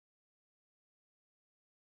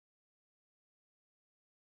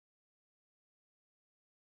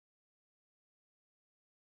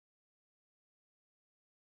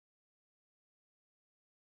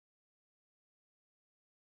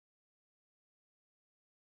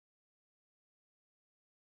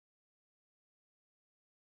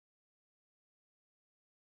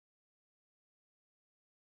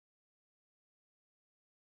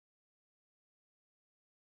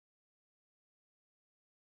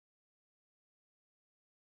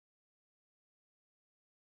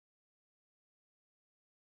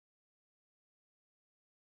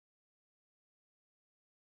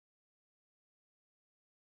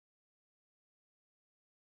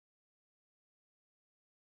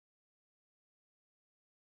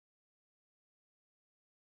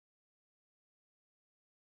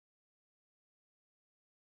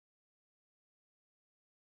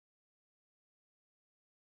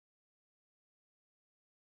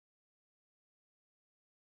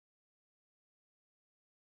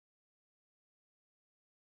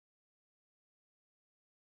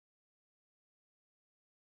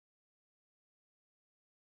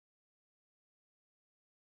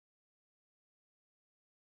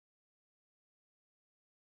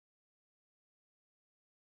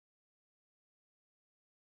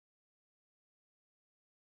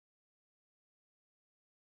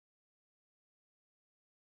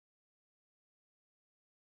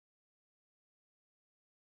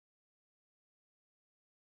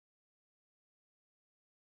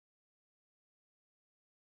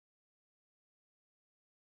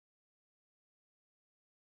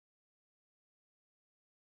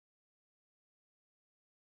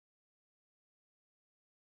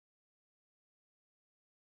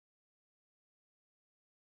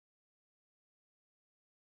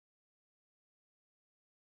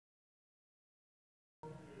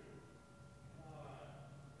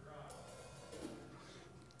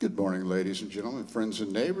Good morning, ladies and gentlemen, friends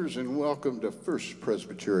and neighbors, and welcome to First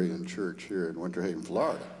Presbyterian Church here in Winter Haven,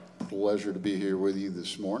 Florida. Pleasure to be here with you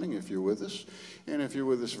this morning if you're with us. And if you're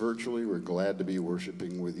with us virtually, we're glad to be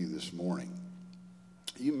worshiping with you this morning.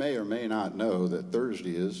 You may or may not know that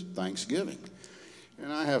Thursday is Thanksgiving.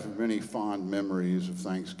 And I have many fond memories of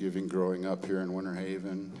Thanksgiving growing up here in Winter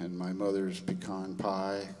Haven, and my mother's pecan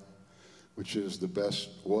pie, which was the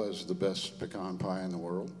best pecan pie in the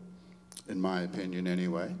world, in my opinion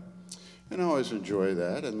anyway. And I always enjoy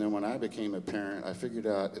that. And then when I became a parent, I figured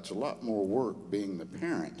out it's a lot more work being the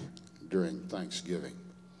parent during Thanksgiving.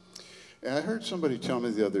 And I heard somebody tell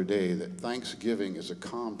me the other day that Thanksgiving is a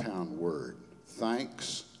compound word,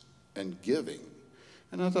 thanks and giving.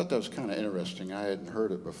 And I thought that was kind of interesting. I hadn't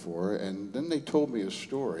heard it before. And then they told me a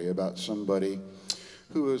story about somebody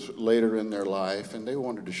who was later in their life, and they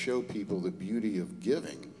wanted to show people the beauty of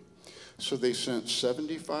giving. So they sent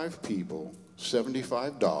 75 people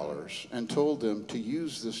 $75 and told them to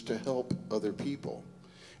use this to help other people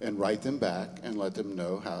and write them back and let them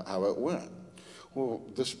know how it went. Well,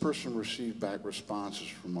 this person received back responses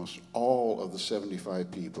from almost all of the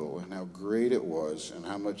 75 people and how great it was and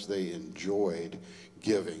how much they enjoyed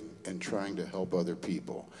giving and trying to help other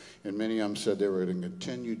people. And many of them said they were going to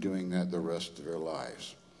continue doing that the rest of their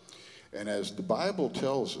lives. And as the Bible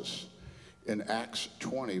tells us, in Acts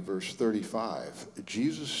 20, verse 35,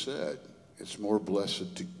 Jesus said, it's more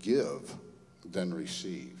blessed to give than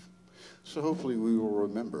receive. So hopefully we will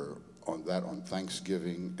remember on that on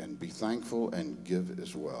Thanksgiving and be thankful and give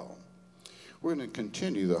as well. We're going to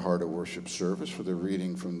continue the Heart of Worship service with a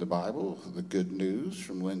reading from the Bible, the Good News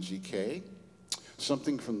from Lindsay Kay,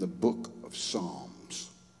 something from the Book of Psalms.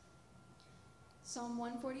 Psalm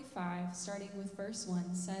 145, starting with verse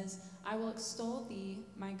 1, says, I will extol thee,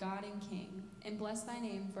 my God and King, and bless thy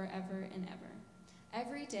name forever and ever.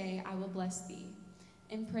 Every day I will bless thee,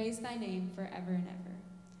 and praise thy name forever and ever.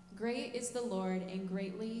 Great is the Lord, and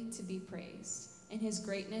greatly to be praised, and his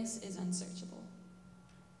greatness is unsearchable.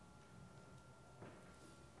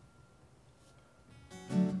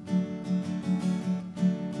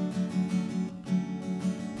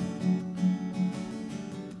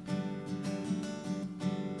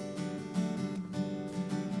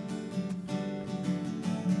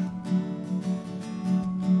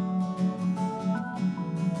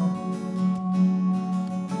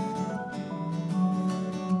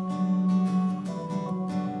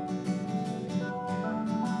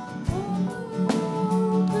 Oh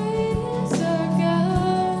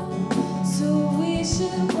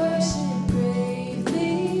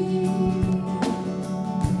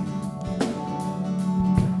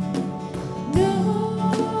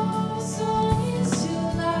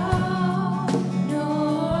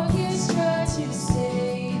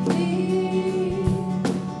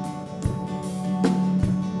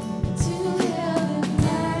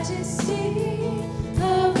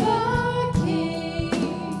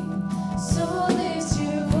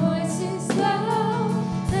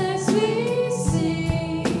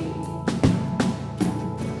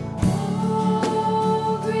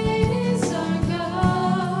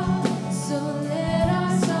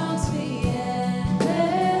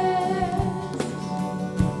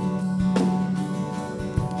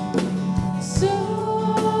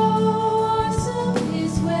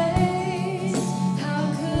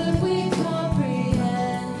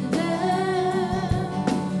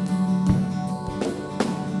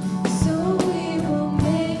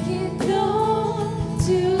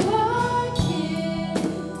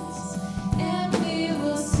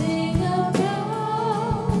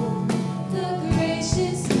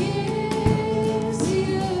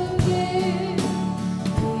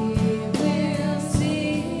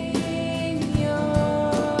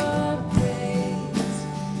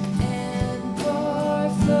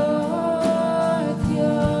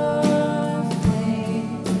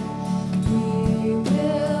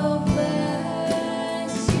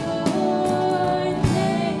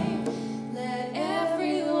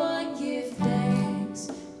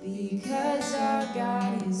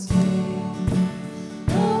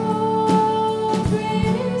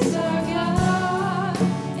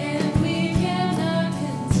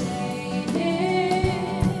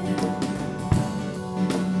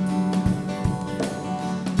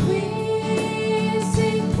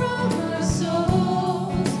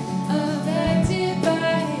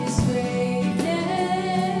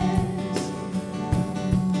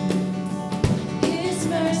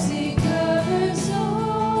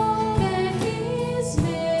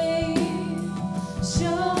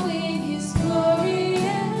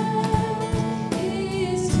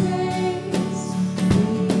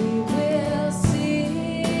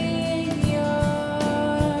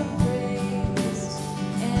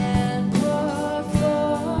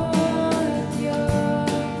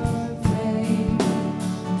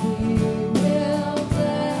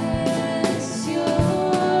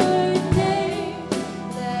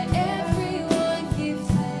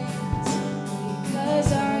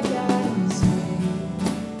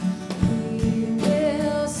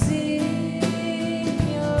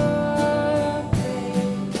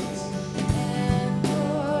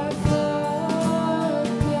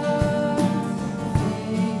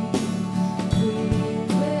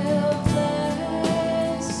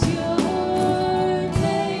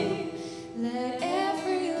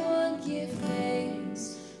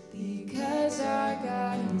because our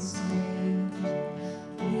God is great.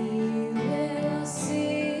 We will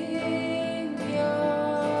sing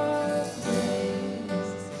your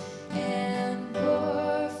praise and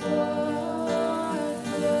pour forth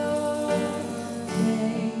your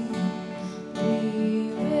name.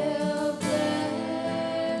 We will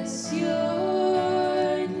bless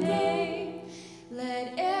your name.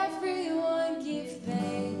 Let everyone give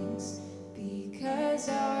thanks because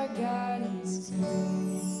our God is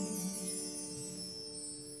great.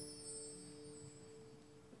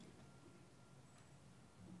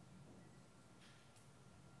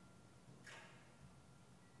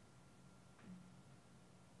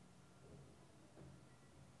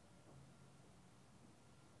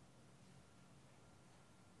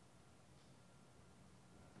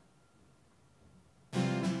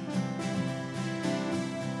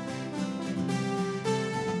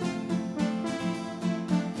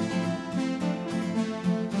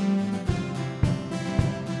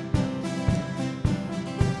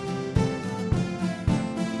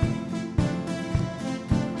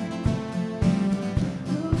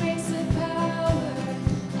 Who breaks the power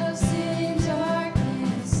of sin and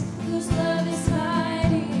darkness, whose love is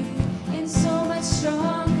mighty and so much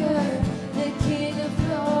stronger, the King of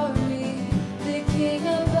glory, the King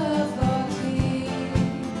above all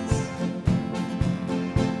kings,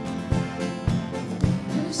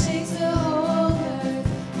 who shakes the whole earth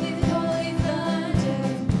with holy thunder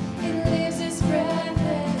and lives his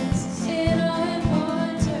breathless in awe and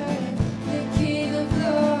wonder, the King of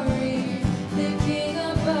glory, the King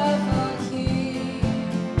above all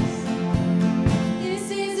kings. This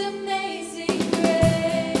is amazing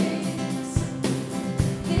grace.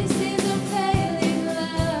 This is unfailing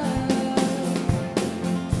love,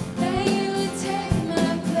 that you would take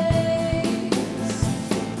my place,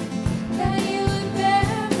 that you would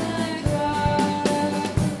bear my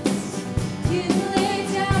cross. You laid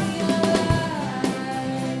down your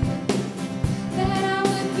life, that I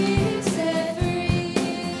would be set free.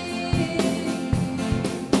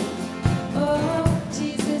 Oh,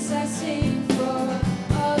 Jesus, I sing for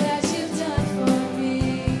all that you've done for me.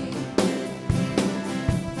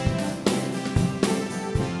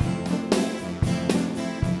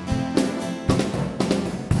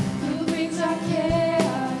 Who brings our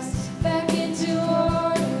chaos back into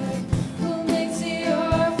order? Who makes the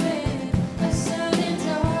orphan a son and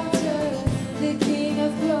daughter? The King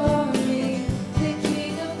of glory, the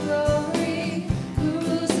King of glory, who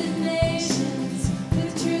rules the nations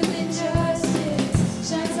with truth and justice,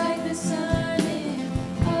 shines like the sun in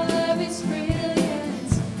all of its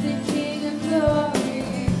brilliance. The King of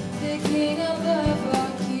glory, the King above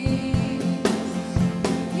all kings.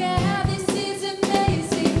 Yeah, this is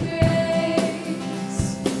amazing grace.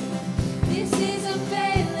 This is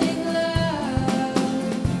unfailing love,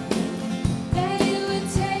 that you would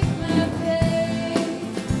take my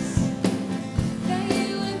place, that you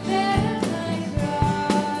would bear my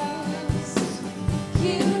cross.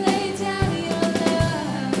 You laid down your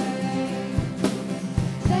life,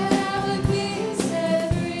 that I would be set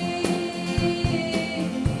free.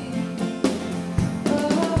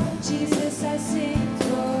 Oh, Jesus, I sing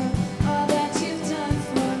for all that you've done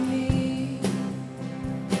for me.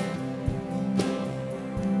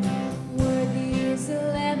 Worthy is the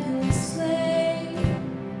Lamb who was slain.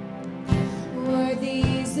 Worthy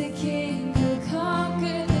is the King who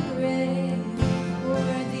conquered the grave.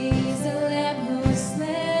 Worthy is the Lamb who was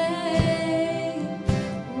slain.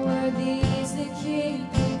 Worthy is the King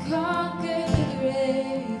who conquered the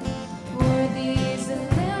grave. Worthy is the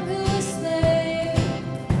Lamb who was slain.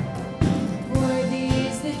 Worthy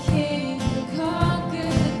is the King who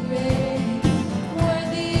conquered the grave.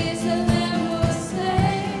 Worthy is the Lamb who was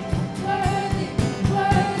slain. Worthy,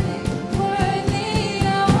 worthy, worthy.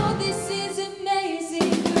 Oh, this is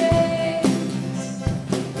amazing grace.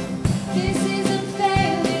 This is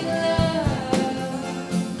unfailing love,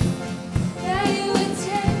 that you would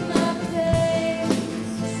take my place,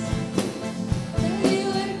 that you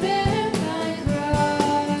would bear my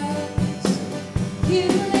cross. You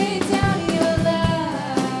laid down your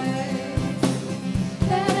life,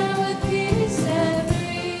 that I would be set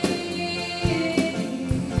free.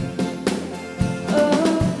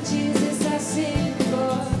 Oh, Jesus, I sing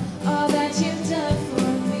for all that you've done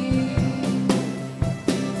for me.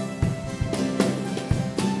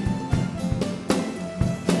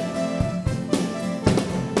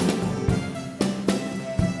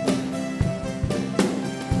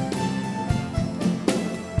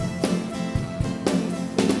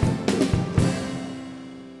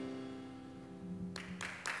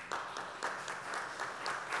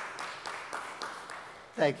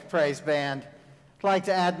 Thank you, praise band. I'd like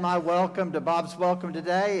to add my welcome to Bob's welcome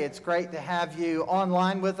today. It's great to have you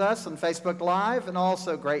online with us on Facebook Live, and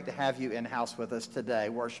also great to have you in-house with us today,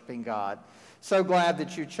 worshiping God. So glad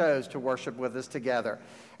that you chose to worship with us together.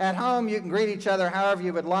 At home, you can greet each other however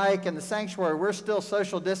you would like. In the sanctuary, we're still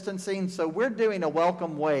social distancing, so we're doing a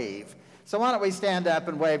welcome wave. So why don't we stand up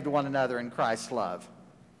and wave to one another in Christ's love.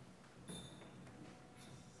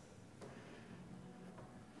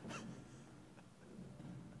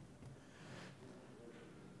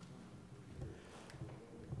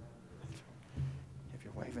 If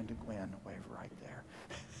you're waving to Gwen, wave right there.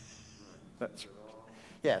 That's right.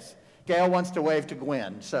 Yes, Gail wants to wave to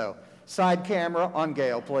Gwen, so side camera on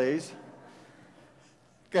Gail, please.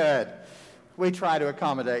 Good. We try to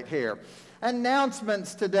accommodate here.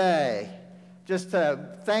 Announcements today. Just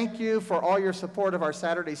to thank you for all your support of our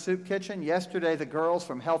Saturday Soup Kitchen. Yesterday, the girls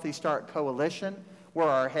from Healthy Start Coalition were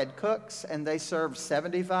our head cooks, and they served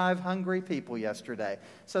 75 hungry people yesterday.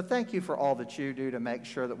 So thank you for all that you do to make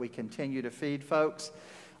sure that we continue to feed folks.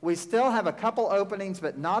 We still have a couple openings,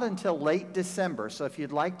 but not until late December. So if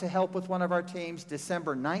you'd like to help with one of our teams,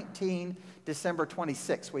 December 19, December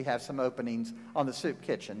 26, we have some openings on the soup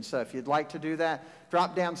kitchen. So if you'd like to do that,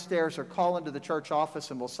 drop downstairs or call into the church office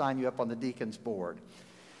and we'll sign you up on the deacon's board.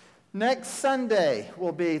 Next Sunday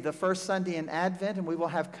will be the first Sunday in Advent, and we will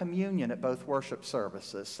have communion at both worship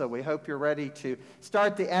services. So we hope you're ready to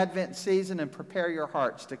start the Advent season and prepare your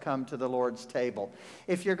hearts to come to the Lord's table.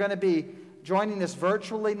 If you're going to be joining us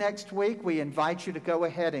virtually next week, we invite you to go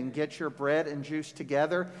ahead and get your bread and juice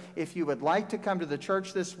together. If you would like to come to the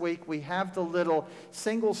church this week, we have the little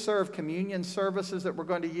single-serve communion services that we're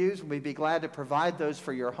going to use, and we'd be glad to provide those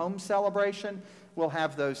for your home celebration. We'll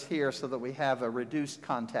have those here so that we have a reduced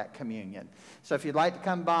contact communion. So if you'd like to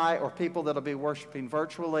come by, or people that'll be worshiping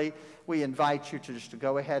virtually, we invite you to just to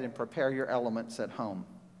go ahead and prepare your elements at home.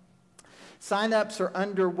 Sign-ups are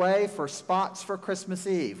underway for spots for Christmas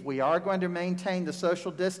Eve. We are going to maintain the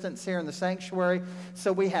social distance here in the sanctuary,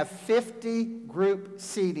 so we have 50 group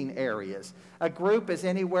seating areas. A group is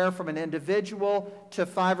anywhere from an individual to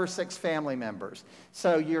 5 or 6 family members.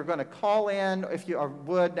 So you're going to call in, if you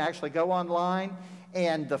would, actually go online,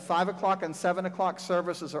 and the 5 o'clock and 7 o'clock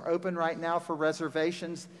services are open right now for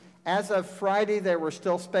reservations. As of Friday, there were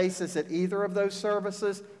still spaces at either of those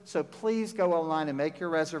services, so please go online and make your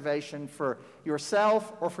reservation for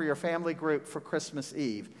yourself or for your family group for Christmas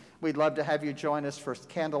Eve. We'd love to have you join us for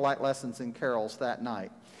candlelight lessons and carols that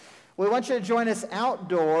night. We want you to join us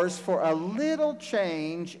outdoors for a little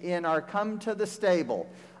change in our Come to the Stable.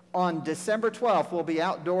 On December 12th, we'll be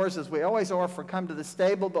outdoors as we always are for Come to the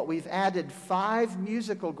Stable, but we've added 5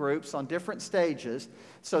 musical groups on different stages.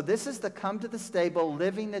 So this is the Come to the Stable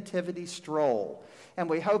Living Nativity Stroll. And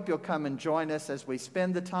we hope you'll come and join us as we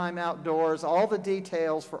spend the time outdoors. All the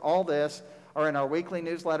details for all this are in our weekly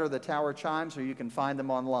newsletter, The Tower Chimes, or you can find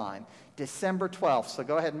them online. December 12th, so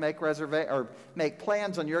go ahead and make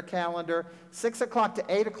plans on your calendar. 6 o'clock to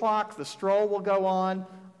 8 o'clock, the stroll will go on.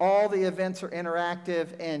 All the events are interactive,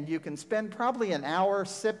 and you can spend probably an hour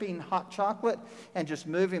sipping hot chocolate and just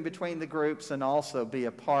moving between the groups, and also be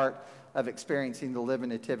a part of experiencing the Living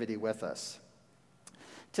Nativity with us.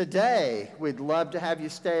 Today, we'd love to have you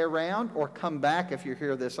stay around or come back if you're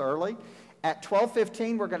here this early. At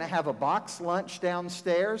 12:15, we're going to have a box lunch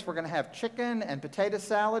downstairs. We're going to have chicken and potato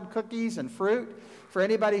salad, cookies, and fruit for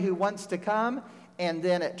anybody who wants to come. And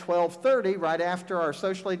then at 12:30, right after our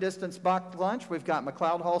socially distanced box lunch, we've got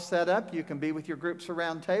McLeod Hall set up. You can be with your groups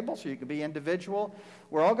around tables, so you can be individual.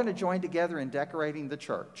 We're all going to join together in decorating the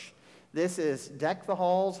church. This is Deck the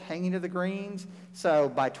Halls, Hanging of the Greens. So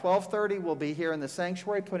by 12:30, we'll be here in the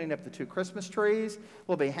sanctuary putting up the 2 Christmas trees.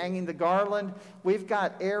 We'll be hanging the garland. We've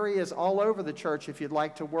got areas all over the church. If you'd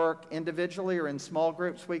like to work individually or in small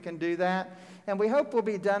groups, we can do that. And we hope we'll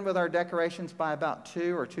be done with our decorations by about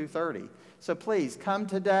 2 or 2:30. So please come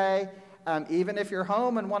today. Even if you're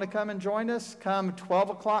home and want to come and join us, come 12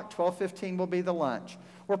 o'clock, 12:15 will be the lunch.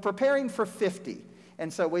 We're preparing for 50.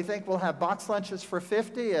 And so we think we'll have box lunches for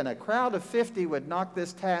 50, and a crowd of 50 would knock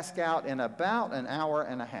this task out in about an hour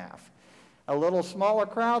and a half. A little smaller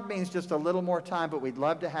crowd means just a little more time, but we'd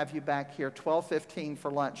love to have you back here 12:15 for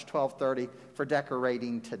lunch, 12:30 for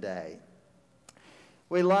decorating today.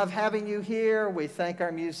 We love having you here. We thank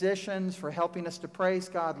our musicians for helping us to praise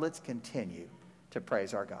God. Let's continue to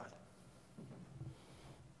praise our God.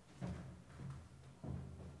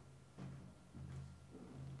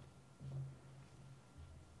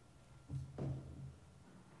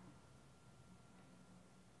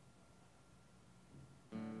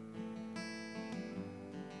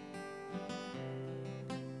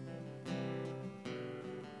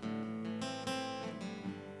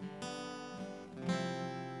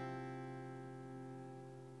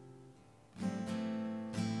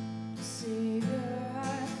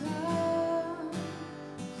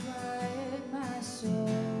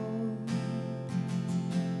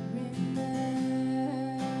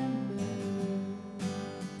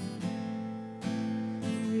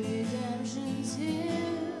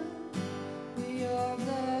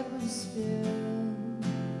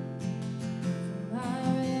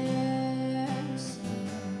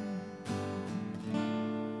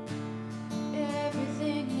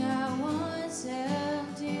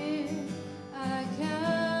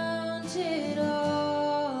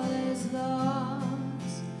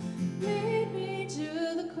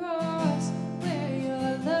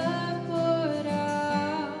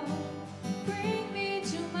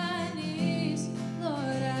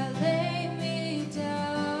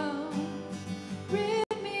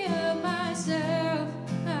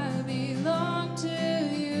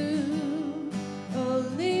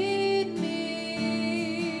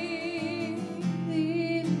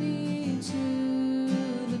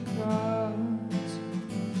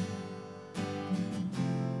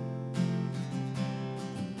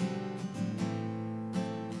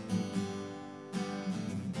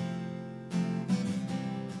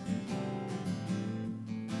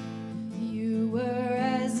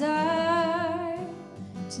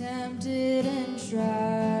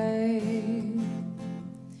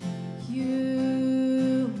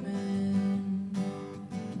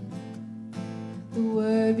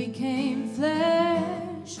 became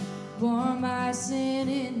flesh, bore my sin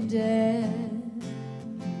and death.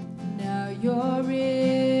 Now you're risen.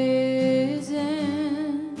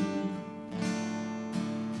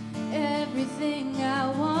 Everything I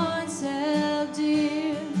once held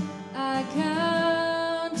dear, I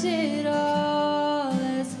count it all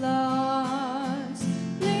as lost.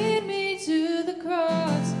 Lead me to the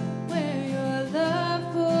cross where your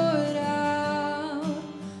love poured out.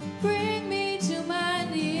 Bring me to my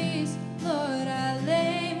knees, Lord, I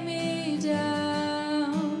lay me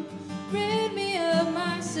down. Rid me of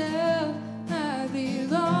myself, I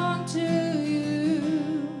belong to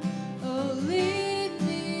you. Oh, lead me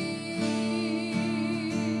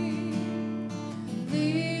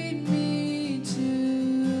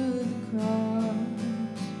to the cross,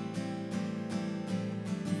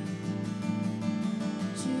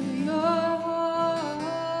 to your heart,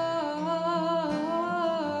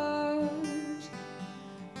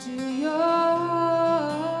 to your heart,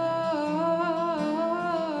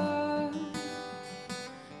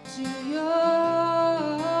 to your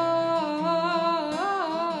heart.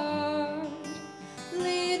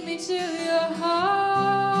 Lead me to your heart.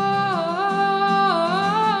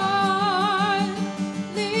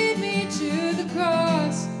 Lead me to the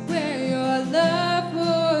cross where your love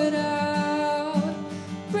poured out.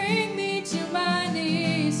 Bring me to my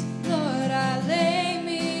knees, Lord, I lay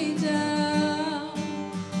me down.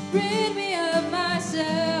 Rid me of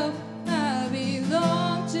myself, I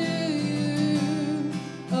belong to you.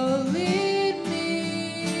 Oh, lead me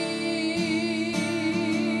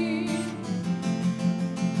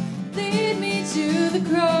to the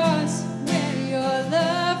cross where your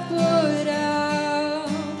love poured out.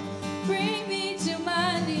 Bring me to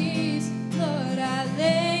my knees, Lord, I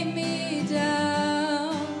lay me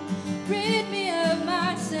down. Rid me of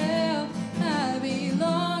myself, I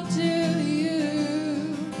belong to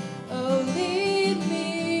you. Oh, lead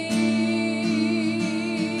me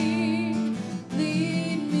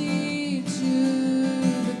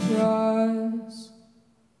to the cross.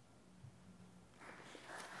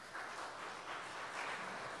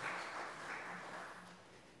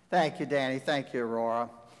 Thank you, Danny. Thank you, Aurora.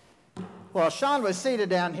 Well, Sean was seated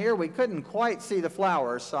down here. We couldn't quite see the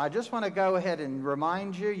flowers, so I just want to go ahead and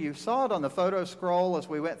remind you. You saw it on the photo scroll as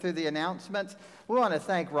we went through the announcements. We want to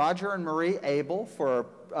thank Roger and Marie Abel for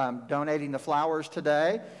donating the flowers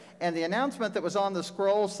today. And the announcement that was on the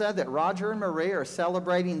scroll said that Roger and Marie are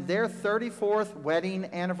celebrating their 34th wedding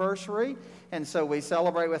anniversary, and so we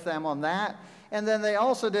celebrate with them on that. And then they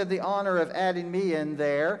also did the honor of adding me in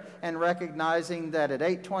there and recognizing that at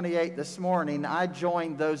 8:28 this morning, I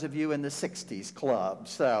joined those of you in the 60s club.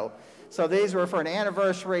 So these were for an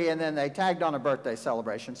anniversary, and then they tagged on a birthday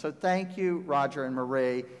celebration. So thank you, Roger and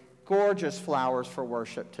Marie. Gorgeous flowers for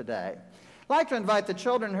worship today. I'd like to invite the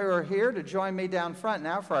children who are here to join me down front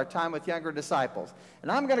now for our time with younger disciples. And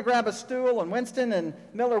I'm going to grab a stool, and Winston and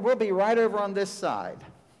Miller will be right over on this side.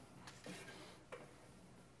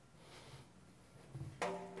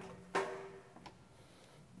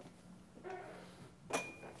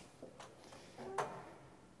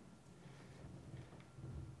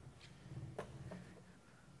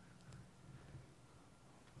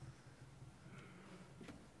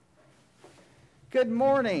 Good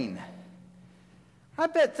morning. I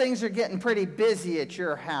bet things are getting pretty busy at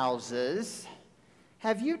your houses.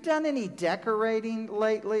 Have you done any decorating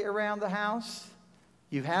lately around the house?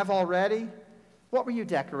 You have already? What were you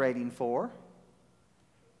decorating for?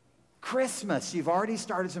 Christmas. You've already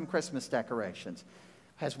started some Christmas decorations.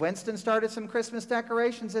 Has Winston started some Christmas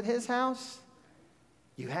decorations at his house?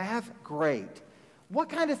 You have? Great. What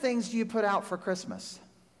kind of things do you put out for Christmas?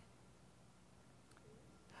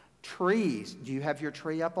 Trees. Do you have your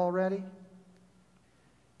tree up already?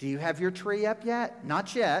 Do you have your tree up yet?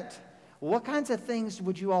 Not yet. What kinds of things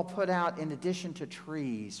would you all put out in addition to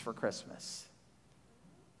trees for Christmas?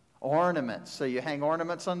 Ornaments. So you hang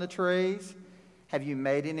ornaments on the trees. Have you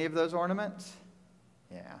made any of those ornaments?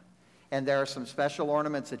 Yeah. And there are some special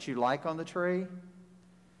ornaments that you like on the tree?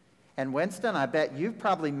 And Winston, I bet you've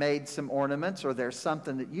probably made some ornaments, or there's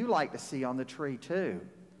something that you like to see on the tree too.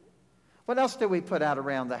 What else do we put out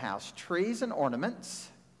around the house? Trees and ornaments.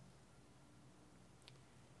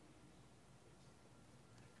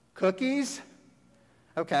 Cookies.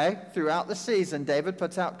 Okay, throughout the season, David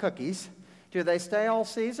puts out cookies. Do they stay all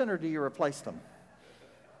season, or do you replace them?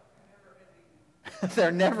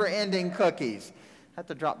 They're never-ending cookies. I have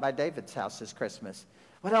to drop by David's house this Christmas.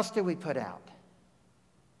 What else do we put out?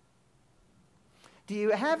 Do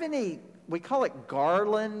you have any, we call it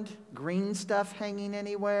garland, green stuff hanging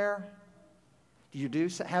anywhere? Do you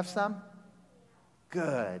have some?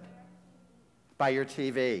 Good. by your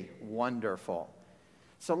TV. Wonderful.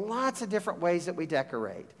 So lots of different ways that we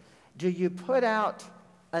decorate. Do you put out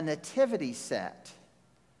a nativity set?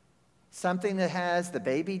 Something that has the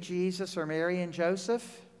baby Jesus or Mary and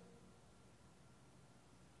Joseph?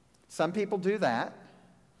 Some people do that.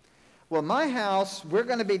 Well, my house, we're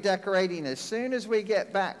going to be decorating as soon as we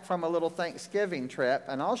get back from a little Thanksgiving trip,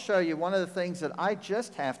 and I'll show you one of the things that I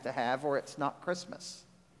just have to have or it's not Christmas.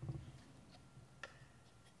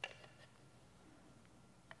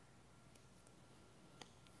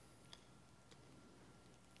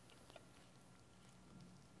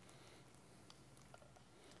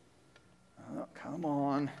 Oh, come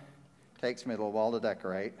on. Takes me a little while to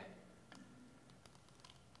decorate.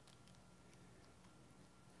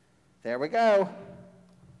 There we go.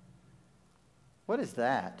 What is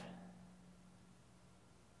that?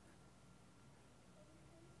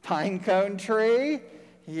 Pine cone tree?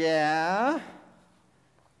 Yeah.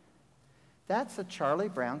 That's a Charlie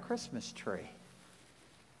Brown Christmas tree.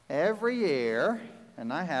 Every year,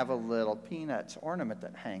 and I have a little Peanuts ornament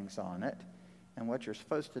that hangs on it. And what you're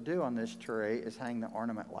supposed to do on this tree is hang the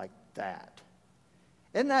ornament like that.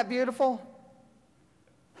 Isn't that beautiful?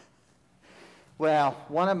 Well,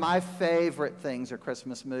 one of my favorite things are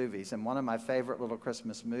Christmas movies, and one of my favorite little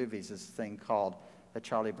Christmas movies is a thing called The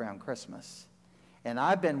Charlie Brown Christmas. And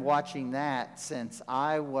I've been watching that since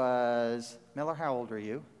I was, Miller, how old are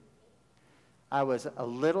you? I was a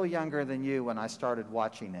little younger than you when I started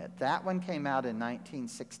watching it. That one came out in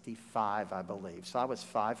 1965, I believe, so I was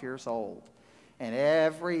 5 years old. And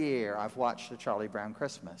every year I've watched The Charlie Brown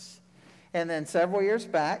Christmas. And then several years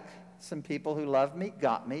back, some people who love me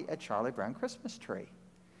got me a Charlie Brown Christmas tree.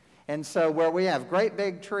 And so where we have a great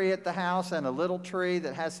big tree at the house and a little tree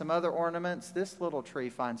that has some other ornaments, this little tree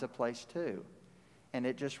finds a place too. And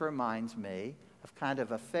it just reminds me of kind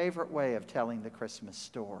of a favorite way of telling the Christmas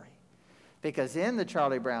story. Because in the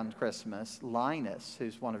Charlie Brown Christmas, Linus,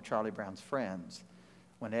 who's one of Charlie Brown's friends,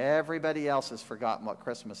 when everybody else has forgotten what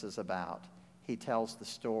Christmas is about, he tells the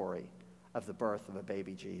story of the birth of a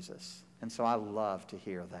baby Jesus. And so I love to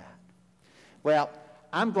hear that. Well,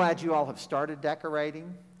 I'm glad you all have started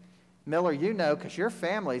decorating. Miller, you know, because your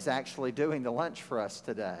family's actually doing the lunch for us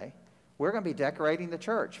today. We're going to be decorating the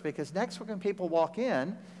church because next week when people walk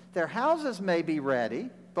in, their houses may be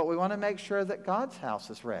ready, but we want to make sure that God's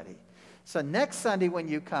house is ready. So next Sunday when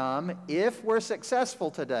you come, if we're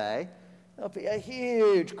successful today, there'll be a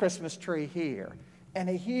huge Christmas tree here and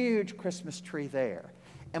a huge Christmas tree there.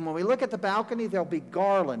 And when we look at the balcony, there'll be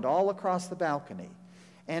garland all across the balcony.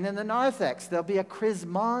 And in the narthex, there'll be a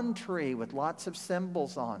chrismon tree with lots of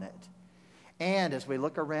symbols on it. And as we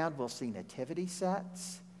look around, we'll see nativity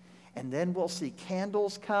sets. And then we'll see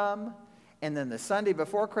candles come. And then the Sunday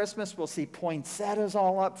before Christmas, we'll see poinsettias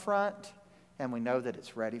all up front. And we know that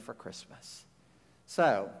it's ready for Christmas.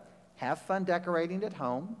 So, have fun decorating at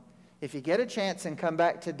home. If you get a chance and come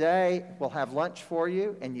back today, we'll have lunch for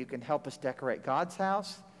you, and you can help us decorate God's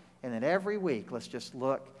house. And then every week, let's just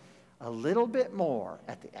look a little bit more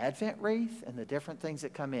at the Advent wreath and the different things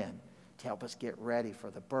that come in to help us get ready for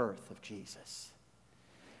the birth of Jesus.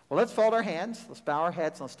 Well, let's fold our hands, let's bow our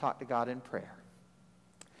heads, and let's talk to God in prayer.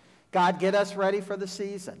 God, get us ready for the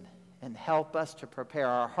season and help us to prepare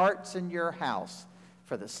our hearts in your house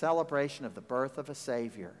for the celebration of the birth of a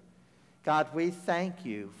Savior. God, we thank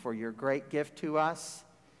you for your great gift to us.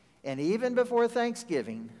 And even before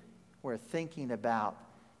Thanksgiving, we're thinking about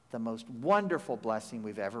the most wonderful blessing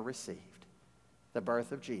we've ever received, the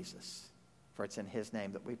birth of Jesus. For it's in his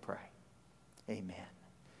name that we pray. Amen.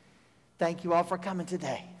 Thank you all for coming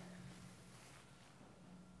today.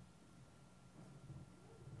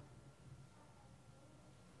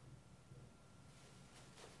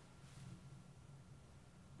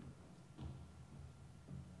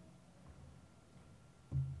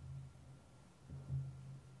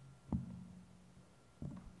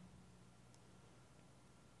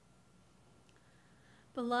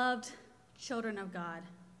 Beloved children of God,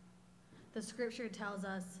 the scripture tells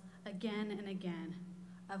us again and again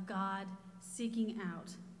of God seeking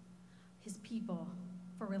out his people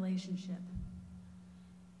for relationship,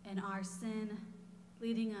 and our sin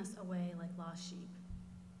leading us away like lost sheep.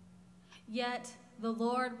 Yet the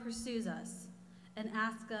Lord pursues us and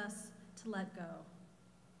asks us to let go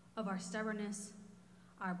of our stubbornness,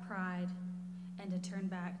 our pride, and to turn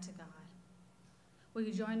back to God. Will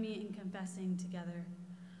you join me in confessing together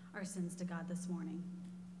our sins to God this morning?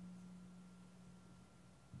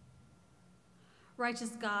 Righteous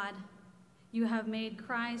God, you have made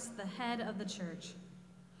Christ the head of the church.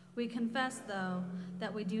 We confess, though,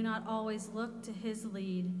 that we do not always look to his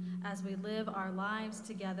lead as we live our lives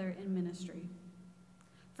together in ministry.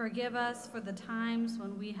 Forgive us for the times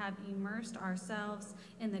when we have immersed ourselves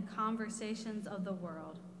in the conversations of the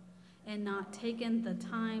world and not taken the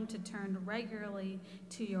time to turn regularly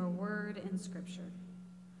to your word and scripture.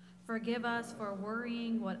 Forgive us for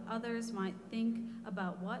worrying what others might think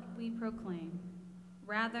about what we proclaim,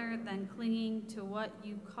 rather than clinging to what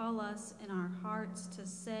you call us in our hearts to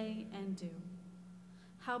say and do.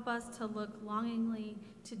 Help us to look longingly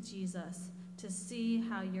to Jesus, to see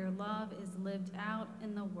how your love is lived out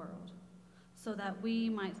in the world, so that we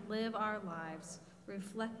might live our lives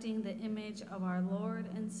reflecting the image of our Lord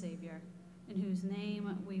and Savior, in whose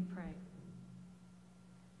name we pray.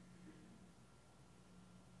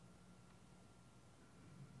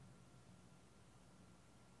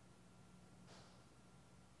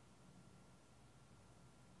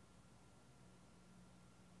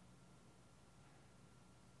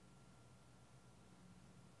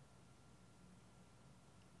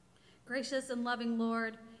 Gracious and loving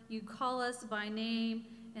Lord, you call us by name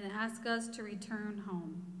and ask us to return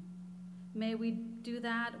home. May we do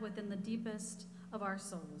that within the deepest of our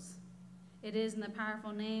souls. It is in the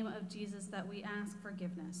powerful name of Jesus that we ask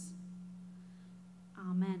forgiveness.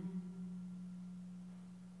 Amen.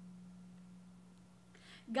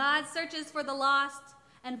 God searches for the lost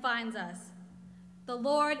and finds us. The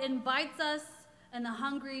Lord invites us and the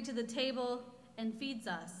hungry to the table and feeds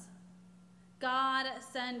us. God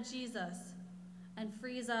sent Jesus and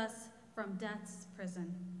frees us from death's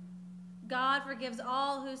prison. God forgives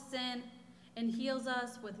all who sin and heals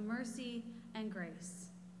us with mercy and grace.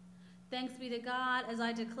 Thanks be to God, as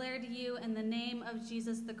I declare to you in the name of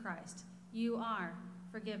Jesus the Christ, you are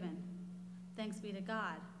forgiven. Thanks be to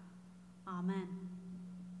God. Amen.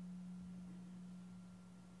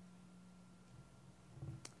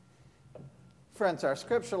 Friends, our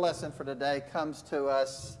scripture lesson for today comes to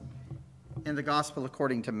us in the Gospel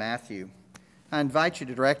according to Matthew. I invite you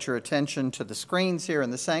to direct your attention to the screens here in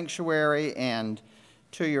the sanctuary and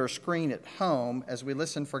to your screen at home as we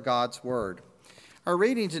listen for God's word. Our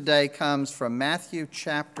reading today comes from Matthew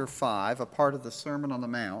chapter 5, a part of the Sermon on the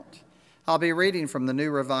Mount. I'll be reading from the New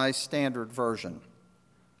Revised Standard Version,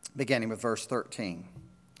 beginning with verse 13.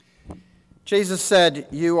 Jesus said,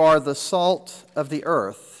 "You are the salt of the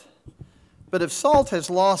earth. But if salt has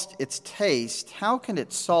lost its taste, how can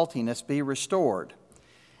its saltiness be restored?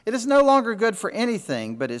 It is no longer good for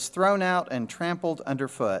anything, but is thrown out and trampled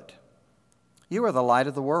underfoot. You are the light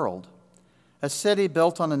of the world. A city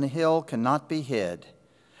built on a hill cannot be hid.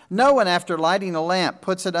 No one, after lighting a lamp,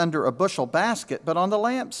 puts it under a bushel basket, but on the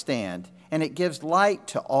lampstand, and it gives light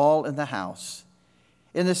to all in the house.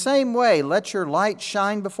 In the same way, let your light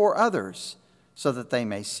shine before others, so that they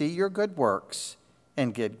may see your good works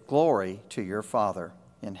and give glory to your Father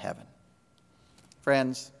in heaven."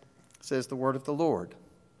 Friends, this is the word of the Lord.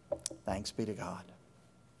 Thanks be to God.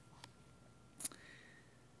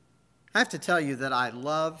 I have to tell you that I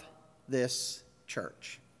love this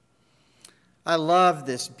church. I love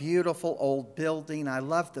this beautiful old building. I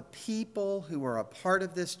love the people who are a part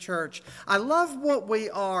of this church. I love what we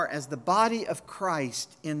are as the body of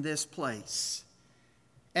Christ in this place.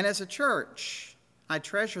 And as a church, I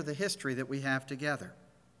treasure the history that we have together.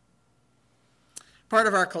 Part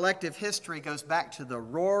of our collective history goes back to the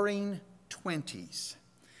Roaring '20s.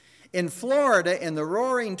 In Florida, in the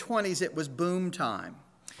Roaring '20s, it was boom time.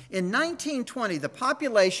 In 1920, the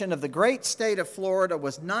population of the great state of Florida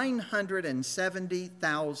was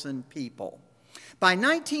 970,000 people. By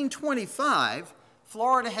 1925,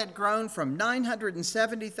 Florida had grown from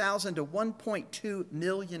 970,000 to 1.2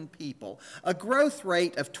 million people, a growth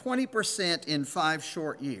rate of 20% in 5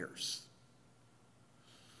 short years.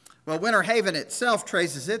 Well, Winter Haven itself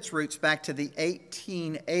traces its roots back to the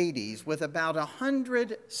 1880s with about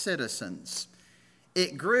 100 citizens.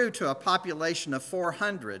 It grew to a population of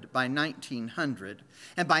 400 by 1900,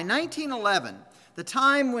 and by 1911, the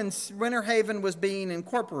time when Winter Haven was being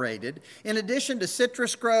incorporated, in addition to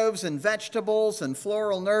citrus groves and vegetables and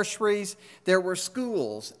floral nurseries, there were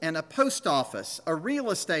schools and a post office, a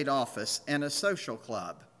real estate office, and a social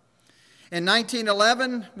club. In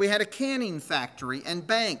 1911, we had a canning factory and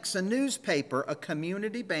banks, a newspaper, a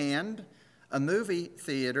community band, a movie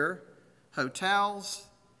theater, hotels,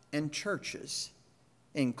 and churches,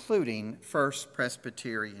 including First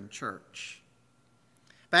Presbyterian Church.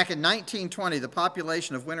 Back in 1920, the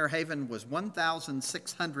population of Winter Haven was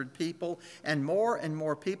 1,600 people, and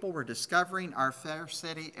more people were discovering our fair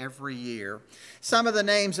city every year. Some of the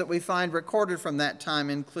names that we find recorded from that time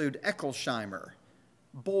include Eckelsheimer,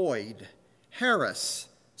 Boyd, Harris,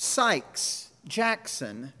 Sykes,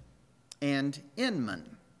 Jackson, and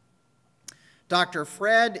Inman. Dr.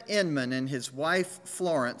 Fred Inman and his wife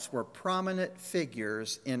Florence were prominent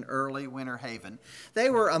figures in early Winter Haven. They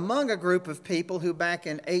were among a group of people who back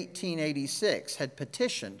in 1886 had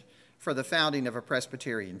petitioned for the founding of a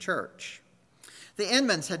Presbyterian church. The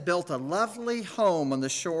Inmans had built a lovely home on the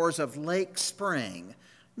shores of Lake Spring,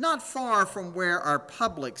 not far from where our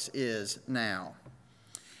Publix is now.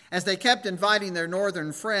 As they kept inviting their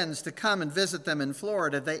northern friends to come and visit them in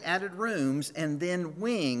Florida, they added rooms and then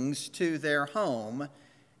wings to their home,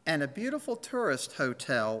 and a beautiful tourist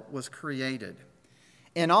hotel was created.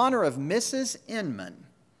 In honor of Mrs. Inman,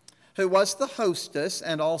 who was the hostess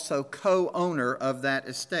and also co-owner of that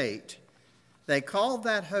estate, they called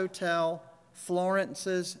that hotel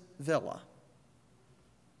Florence's Villa.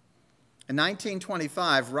 In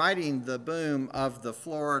 1925, riding the boom of the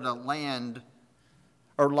Florida land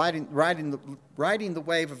riding the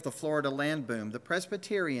wave of the Florida land boom, the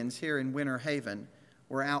Presbyterians here in Winter Haven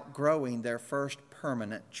were outgrowing their first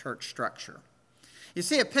permanent church structure. You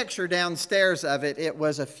see a picture downstairs of it. It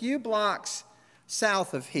was a few blocks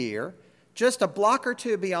south of here, just a block or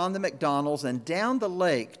two beyond the McDonald's and down the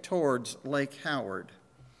lake towards Lake Howard.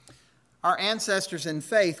 Our ancestors in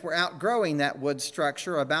faith were outgrowing that wood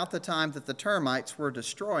structure about the time that the termites were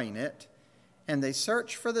destroying it, and they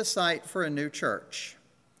searched for the site for a new church.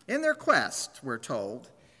 In their quest, we're told,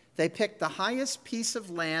 they picked the highest piece of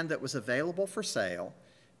land that was available for sale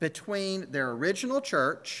between their original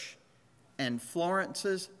church and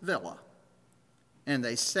Florence's Villa. And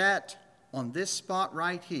they sat on this spot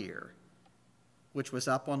right here, which was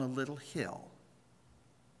up on a little hill.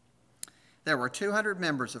 There were 200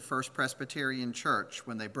 members of First Presbyterian Church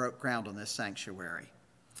when they broke ground on this sanctuary.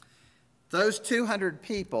 Those 200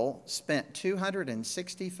 people spent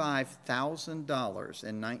 $265,000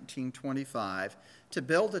 in 1925 to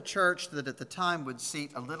build a church that at the time would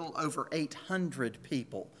seat a little over 800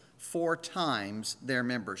 people, 4 times their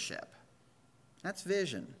membership. That's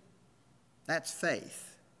vision. That's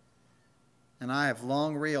faith. And I have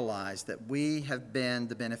long realized that we have been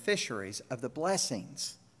the beneficiaries of the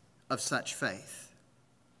blessings of such faith.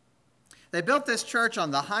 They built this church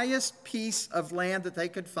on the highest piece of land that they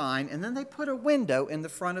could find, and then they put a window in the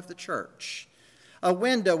front of the church. A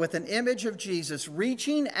window with an image of Jesus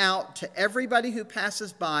reaching out to everybody who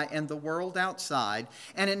passes by and the world outside,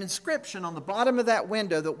 and an inscription on the bottom of that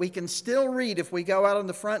window that we can still read if we go out on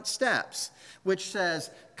the front steps, which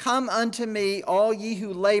says, "Come unto me, all ye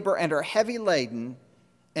who labor and are heavy laden,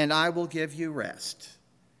 and I will give you rest."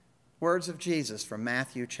 Words of Jesus from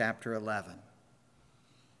Matthew chapter 11.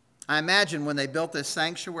 I imagine when they built this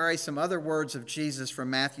sanctuary, some other words of Jesus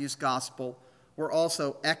from Matthew's gospel were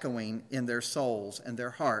also echoing in their souls and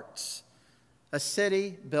their hearts. A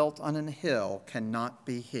city built on a hill cannot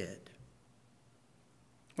be hid.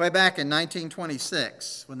 Way back in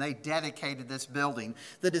 1926, when they dedicated this building,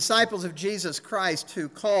 the disciples of Jesus Christ, who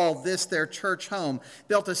called this their church home,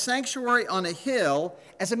 built a sanctuary on a hill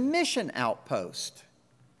as a mission outpost,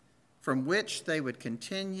 from which they would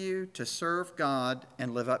continue to serve God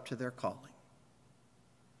and live up to their calling.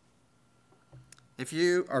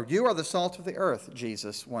 You are the salt of the earth,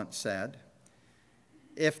 Jesus once said.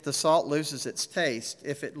 If the salt loses its taste,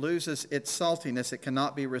 if it loses its saltiness, it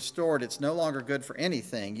cannot be restored. It's no longer good for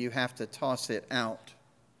anything. You have to toss it out.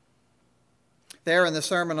 There in the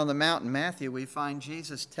Sermon on the Mount in Matthew, we find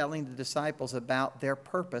Jesus telling the disciples about their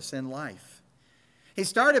purpose in life. He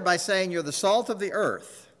started by saying, "You're the salt of the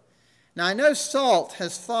earth." Now, I know salt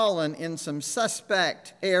has fallen in some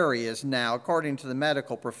suspect areas now, according to the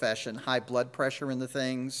medical profession, high blood pressure and the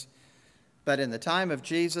things. But in the time of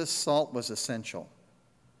Jesus, salt was essential.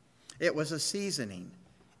 It was a seasoning.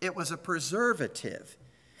 It was a preservative.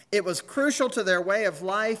 It was crucial to their way of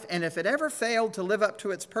life, and if it ever failed to live up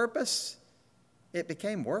to its purpose, it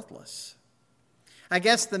became worthless. I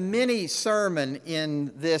guess the mini sermon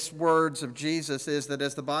in this words of Jesus is that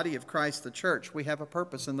as the body of Christ, the church, we have a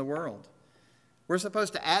purpose in the world. We're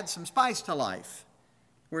supposed to add some spice to life.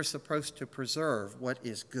 We're supposed to preserve what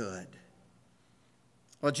is good.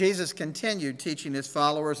 Well, Jesus continued teaching his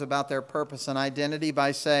followers about their purpose and identity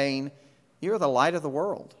by saying, "You're the light of the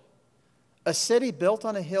world. A city built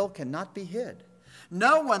on a hill cannot be hid.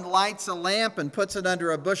 No one lights a lamp and puts it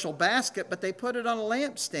under a bushel basket, but they put it on a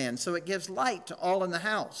lampstand so it gives light to all in the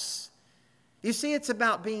house." You see, it's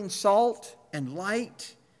about being salt and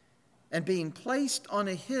light and being placed on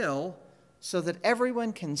a hill so that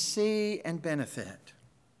everyone can see and benefit.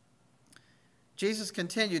 Jesus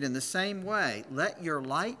continued in the same way, "Let your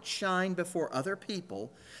light shine before other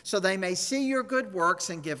people so they may see your good works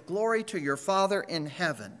and give glory to your Father in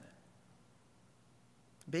heaven."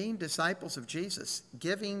 being disciples of Jesus,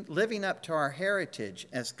 living up to our heritage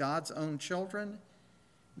as God's own children,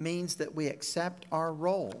 means that we accept our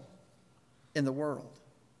role in the world.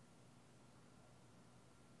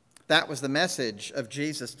 That was the message of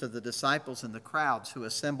Jesus to the disciples and the crowds who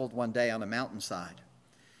assembled one day on a mountainside.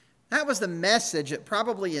 That was the message that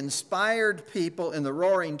probably inspired people in the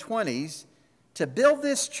Roaring '20s to build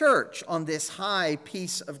this church on this high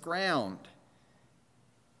piece of ground.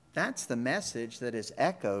 That's the message that is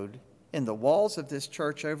echoed in the walls of this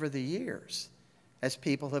church over the years as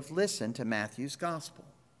people have listened to Matthew's gospel.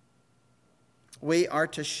 We are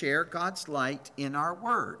to share God's light in our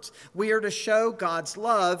words. We are to show God's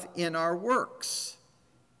love in our works.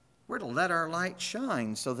 We're to let our light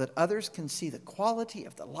shine so that others can see the quality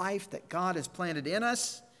of the life that God has planted in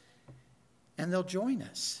us, and they'll join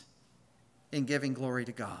us in giving glory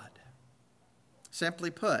to God. Simply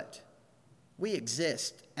put, we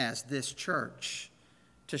exist as this church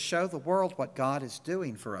to show the world what God is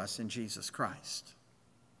doing for us in Jesus Christ.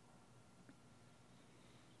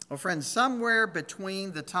 Well, friends, somewhere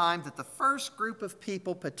between the time that the first group of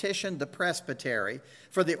people petitioned the presbytery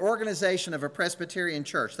for the organization of a Presbyterian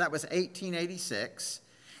church, that was 1886,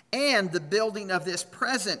 and the building of this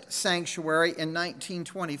present sanctuary in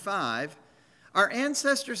 1925, our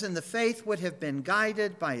ancestors in the faith would have been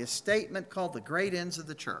guided by a statement called the Great Ends of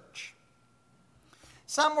the Church.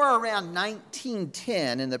 Somewhere around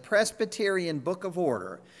 1910 in the Presbyterian Book of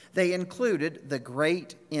Order, they included the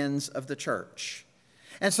Great Ends of the Church.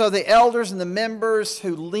 And so the elders and the members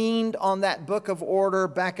who leaned on that book of order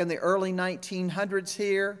back in the early 1900s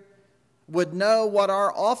here would know what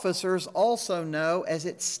our officers also know, as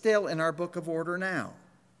it's still in our book of order now.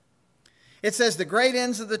 It says, the great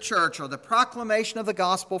ends of the church are the proclamation of the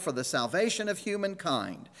gospel for the salvation of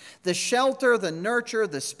humankind, the shelter, the nurture,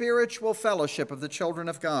 the spiritual fellowship of the children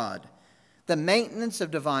of God, the maintenance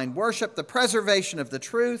of divine worship, the preservation of the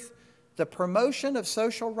truth, the promotion of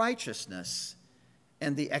social righteousness,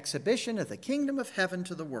 and the exhibition of the kingdom of heaven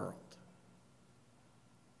to the world.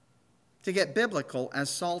 To get biblical as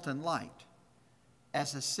salt and light,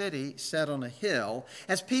 as a city set on a hill,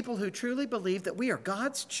 as people who truly believe that we are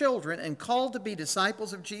God's children and called to be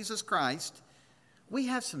disciples of Jesus Christ, we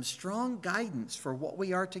have some strong guidance for what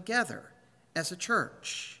we are together as a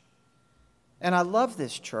church. And I love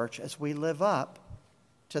this church as we live up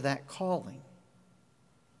to that calling.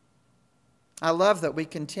 I love that we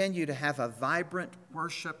continue to have a vibrant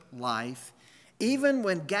worship life, even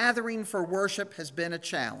when gathering for worship has been a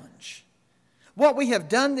challenge. What we have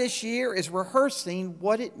done this year is rehearsing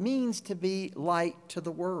what it means to be light to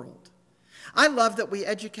the world. I love that we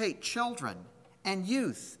educate children and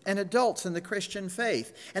youth and adults in the Christian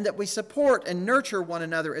faith, and that we support and nurture one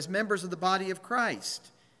another as members of the body of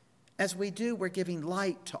Christ. As we do, we're giving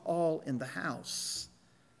light to all in the house.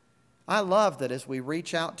 I love that as we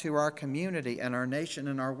reach out to our community and our nation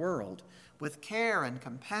and our world with care and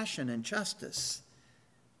compassion and justice,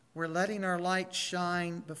 we're letting our light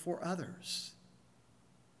shine before others.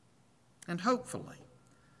 And hopefully,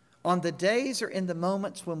 on the days or in the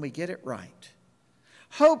moments when we get it right,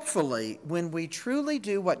 hopefully when we truly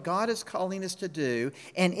do what God is calling us to do,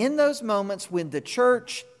 and in those moments when the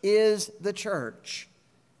church is the church,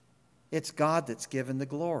 it's God that's given the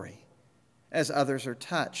glory, as others are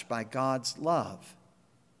touched by God's love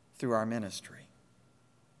through our ministry.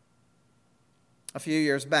 A few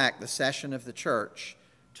years back, the session of the church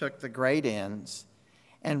took the great ends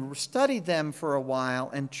and studied them for a while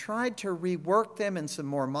and tried to rework them in some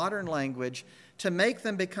more modern language to make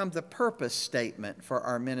them become the purpose statement for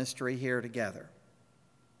our ministry here together.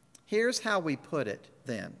 Here's how we put it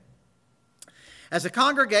then. As a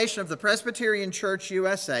congregation of the Presbyterian Church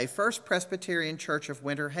USA, First Presbyterian Church of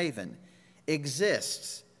Winter Haven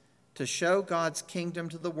exists to show God's kingdom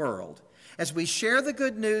to the world as we share the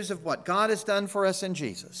good news of what God has done for us in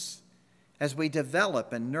Jesus, as we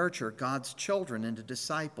develop and nurture God's children into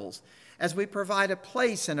disciples, as we provide a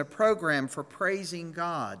place and a program for praising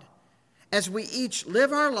God, as we each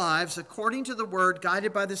live our lives according to the Word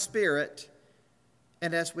guided by the Spirit,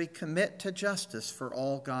 and as we commit to justice for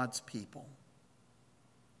all God's people.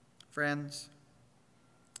 Friends,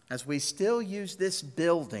 as we still use this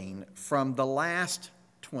building from the last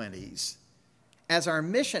 20s as our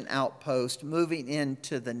mission outpost moving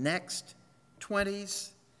into the next 20s,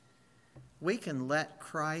 we can let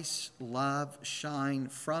Christ's love shine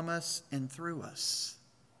from us and through us.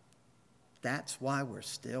 That's why we're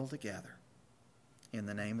still together. In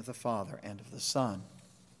the name of the Father, and of the Son,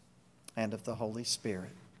 and of the Holy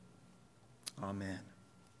Spirit. Amen.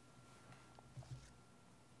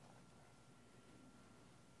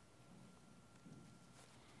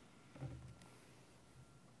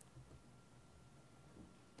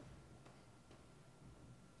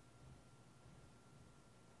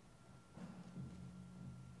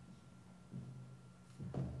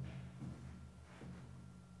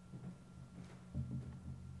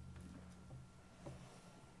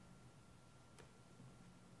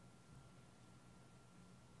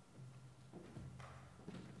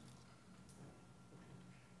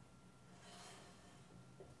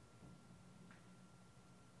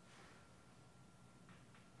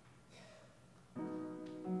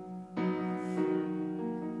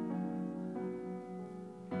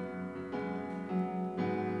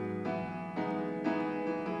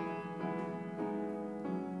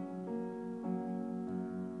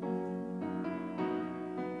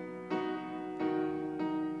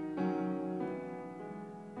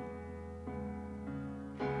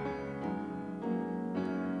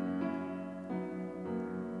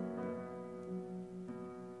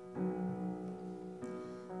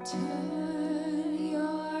 Turn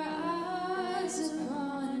your eyes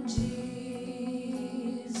upon Jesus.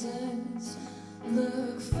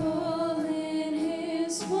 Look full in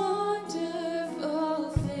his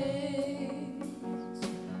wonderful face,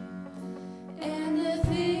 and the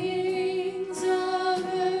things of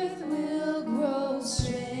earth will grow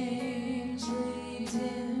strangely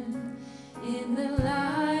dim in the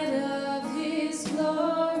light of his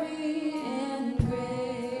glory and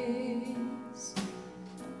grace.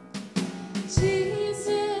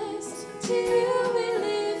 Jesus, to you we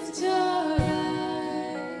lift our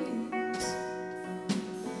eyes.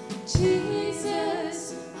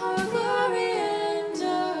 Jesus, our glory and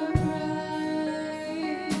our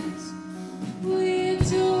prize. We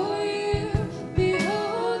adore you,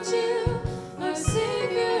 behold you, our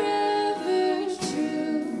Savior ever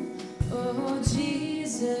true. Oh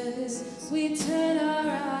Jesus, we turn our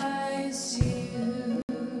eyes to you.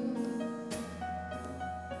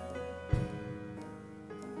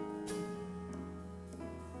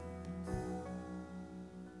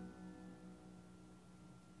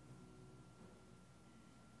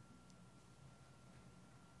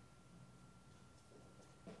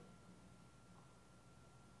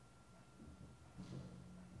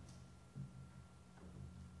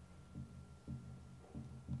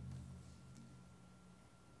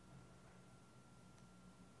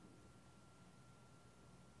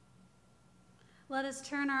 Let us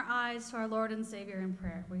turn our eyes to our Lord and Savior in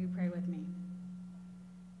prayer. Will you pray with me?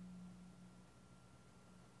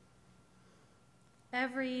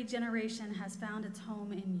 Every generation has found its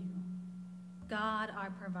home in you, God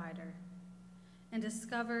our provider, and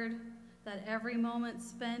discovered that every moment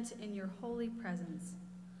spent in your holy presence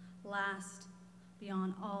lasts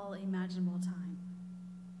beyond all imaginable time.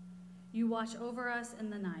 You watch over us in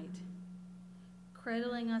the night,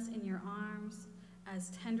 cradling us in your arms as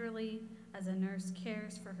tenderly as a nurse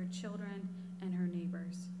cares for her children and her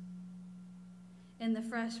neighbors. In the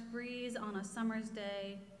fresh breeze on a summer's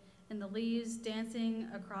day, in the leaves dancing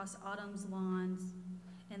across autumn's lawns,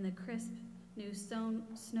 in the crisp new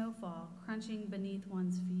snowfall crunching beneath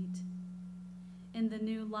one's feet, in the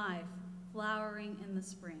new life flowering in the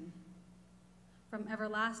spring. From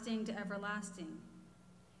everlasting to everlasting,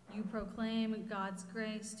 you proclaim God's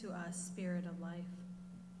grace to us, Spirit of life.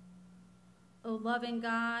 O loving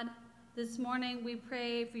God, this morning we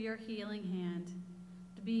pray for your healing hand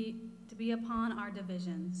to be upon our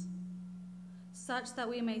divisions, such that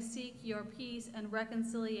we may seek your peace and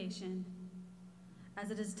reconciliation,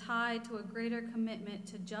 as it is tied to a greater commitment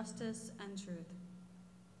to justice and truth.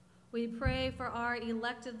 We pray for our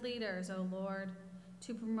elected leaders, O Lord,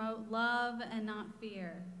 to promote love and not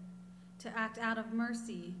fear, to act out of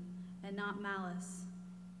mercy and not malice,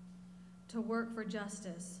 to work for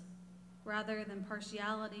justice rather than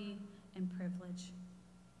partiality and privilege.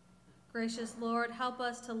 Gracious Lord, help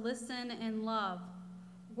us to listen in love,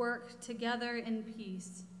 work together in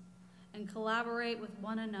peace, and collaborate with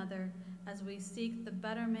one another as we seek the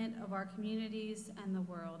betterment of our communities and the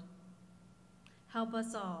world. Help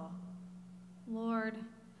us all, Lord,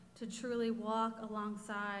 to truly walk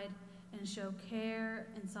alongside and show care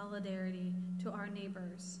and solidarity to our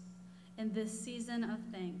neighbors in this season of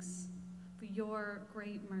thanks for your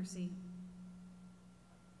great mercy.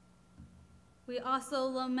 We also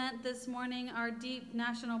lament this morning our deep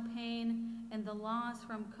national pain and the loss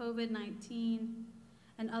from COVID-19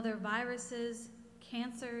 and other viruses,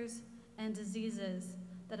 cancers, and diseases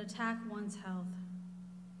that attack one's health.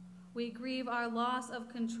 We grieve our loss of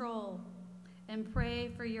control and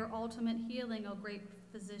pray for your ultimate healing, O great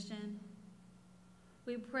physician.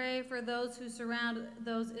 We pray for those who surround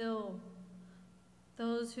those ill,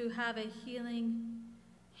 those who have a healing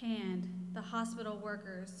hand, the hospital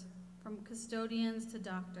workers, from custodians to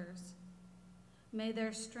doctors. May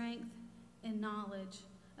their strength and knowledge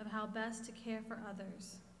of how best to care for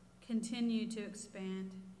others continue to expand.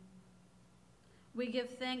 We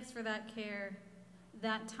give thanks for that care,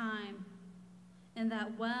 that time, and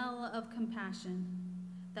that well of compassion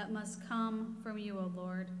that must come from you, O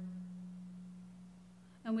Lord.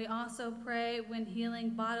 And we also pray when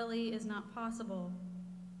healing bodily is not possible,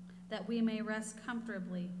 that we may rest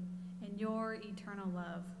comfortably in your eternal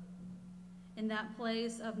love, in that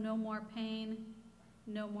place of no more pain,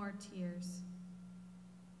 no more tears.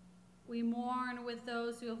 We mourn with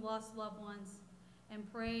those who have lost loved ones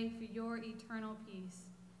and pray for your eternal peace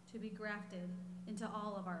to be grafted into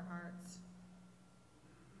all of our hearts.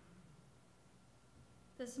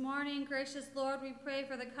 This morning, gracious Lord, we pray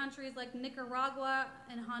for the countries like Nicaragua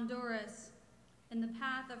and Honduras in the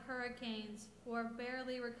path of hurricanes, who are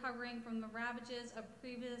barely recovering from the ravages of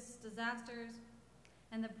previous disasters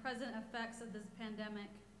and the present effects of this pandemic.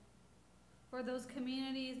 For those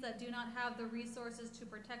communities that do not have the resources to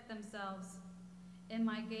protect themselves and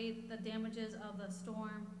mitigate the damages of the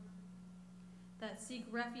storm, that seek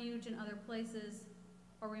refuge in other places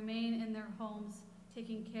or remain in their homes,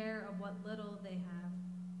 taking care of what little they have.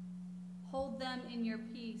 Hold them in your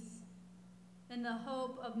peace, in the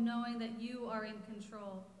hope of knowing that you are in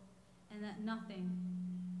control and that nothing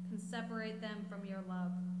can separate them from your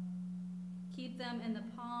love. Keep them in the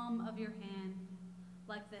palm of your hand,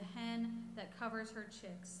 like the hen that covers her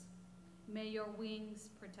chicks. May your wings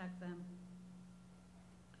protect them.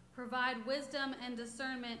 Provide wisdom and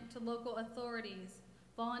discernment to local authorities,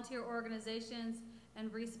 volunteer organizations,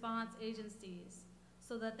 and response agencies,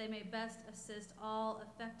 so that they may best assist all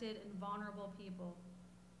affected and vulnerable people.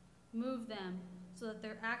 Move them so that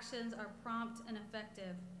their actions are prompt and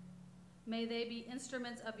effective. May they be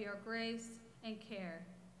instruments of your grace and care,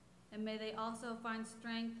 and may they also find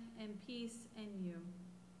strength and peace in you.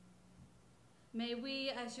 May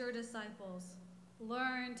we, as your disciples,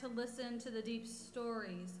 learn to listen to the deep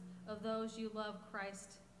stories of those you love,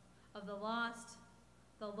 Christ, of the lost,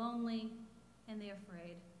 the lonely, and the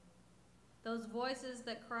afraid. Those voices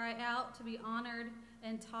that cry out to be honored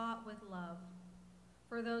and taught with love.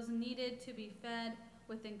 For those needed to be fed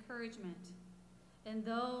with encouragement, and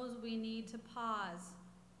those we need to pause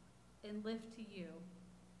and lift to you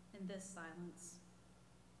in this silence.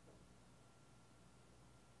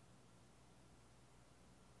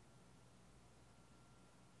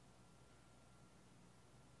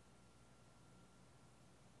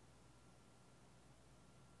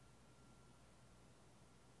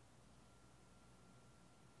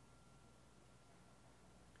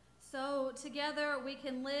 So together we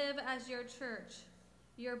can live as your church,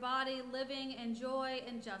 your body living in joy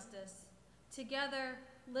and justice, together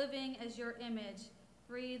living as your image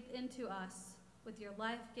breathed into us with your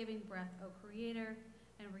life-giving breath, O Creator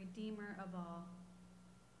and Redeemer of all.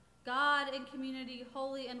 God and community,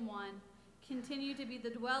 holy and one, continue to be the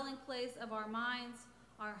dwelling place of our minds,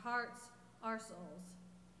 our hearts, our souls,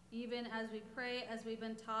 even as we pray as we've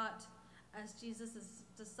been taught as Jesus'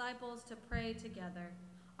 disciples to pray together.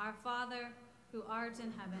 Our Father, who art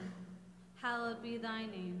in heaven, hallowed be thy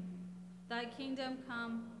name. Thy kingdom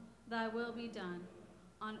come, thy will be done,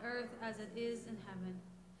 on earth as it is in heaven.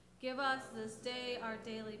 Give us this day our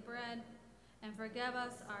daily bread, and forgive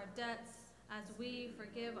us our debts as we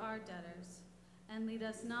forgive our debtors. And lead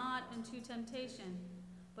us not into temptation,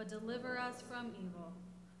 but deliver us from evil.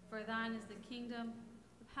 For thine is the kingdom,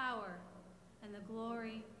 the power, and the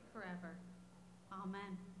glory forever.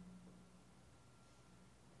 Amen.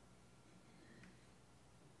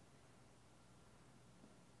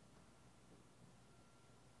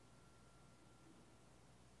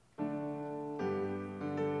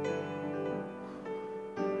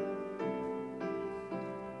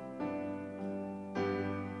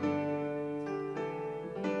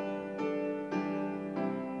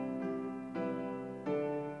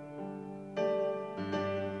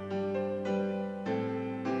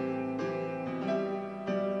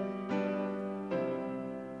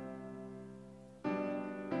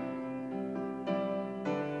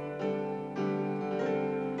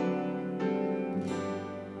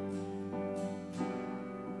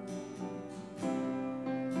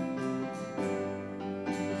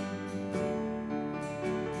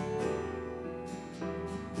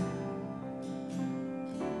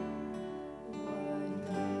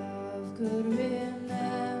 Could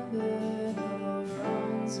remember the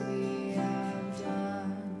wrongs we have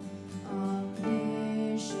done.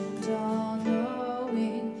 Omniscient,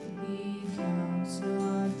 all-knowing, he counts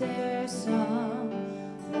not their sum.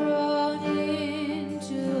 Thrown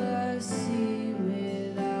into a sea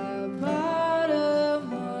without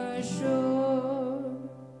bottom or shore.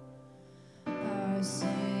 Our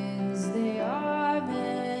sins, they are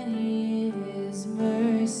many, his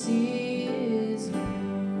mercy is more.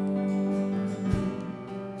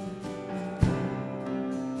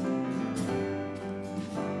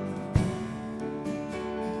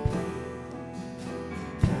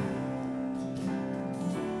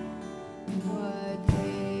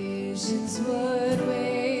 Would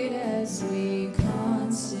wait as we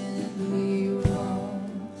constantly roam.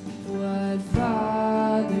 What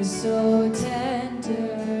Father so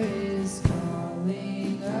tender is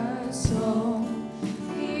calling us home.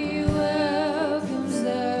 He welcomes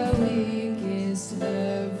the weakest,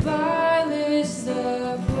 the vilest,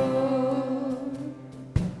 the poor.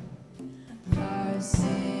 Our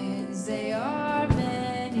sins, they are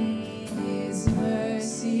many, his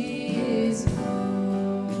mercy is more.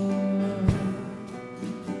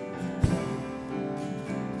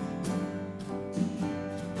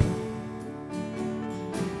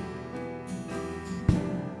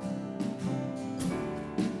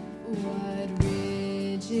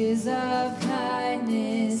 winds of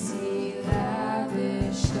kindness He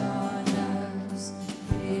lavished on us.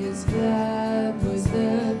 His blood was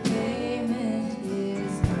the payment,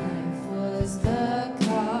 His life was the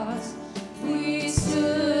cost. We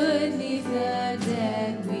stood 'neath the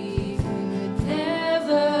debt we could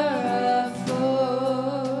never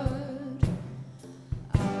afford.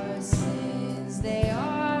 Our sins, they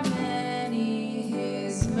are many,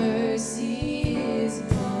 His mercy is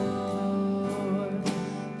more.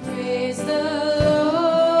 Praise the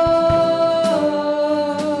Lord,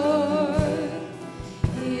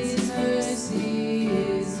 His mercy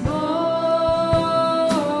is more.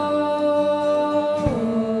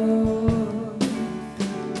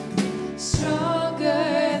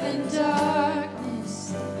 Stronger than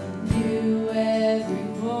darkness, new every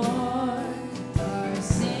morn. Our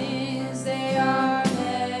sins, they are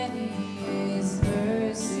many, His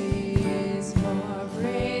mercy is more.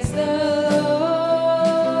 Praise the Lord,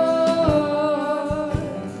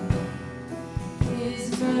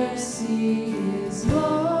 His mercy is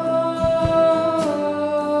more.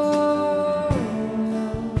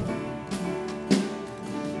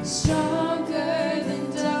 Stronger than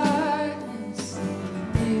darkness,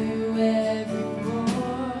 new every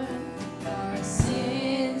morn. Our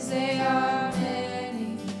sins, they are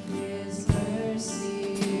many, His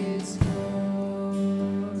mercy is more.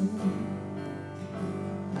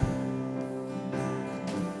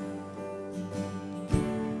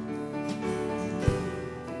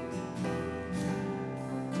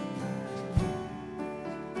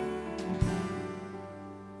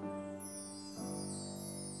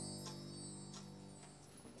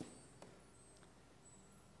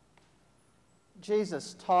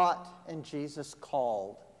 Jesus taught and Jesus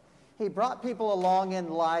called. He brought people along in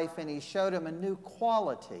life and He showed them a new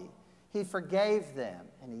quality. He forgave them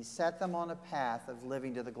and He set them on a path of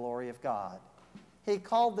living to the glory of God. He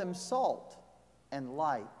called them salt and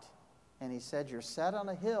light. And He said, you're set on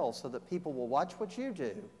a hill so that people will watch what you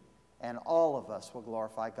do and all of us will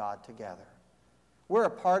glorify God together. We're a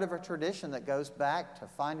part of a tradition that goes back to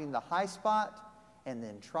finding the high spot and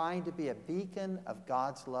then trying to be a beacon of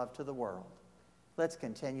God's love to the world. Let's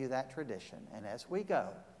continue that tradition. And as we go,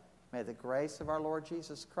 may the grace of our Lord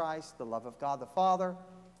Jesus Christ, the love of God the Father,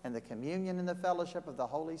 and the communion and the fellowship of the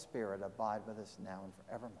Holy Spirit abide with us now and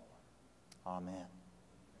forevermore. Amen.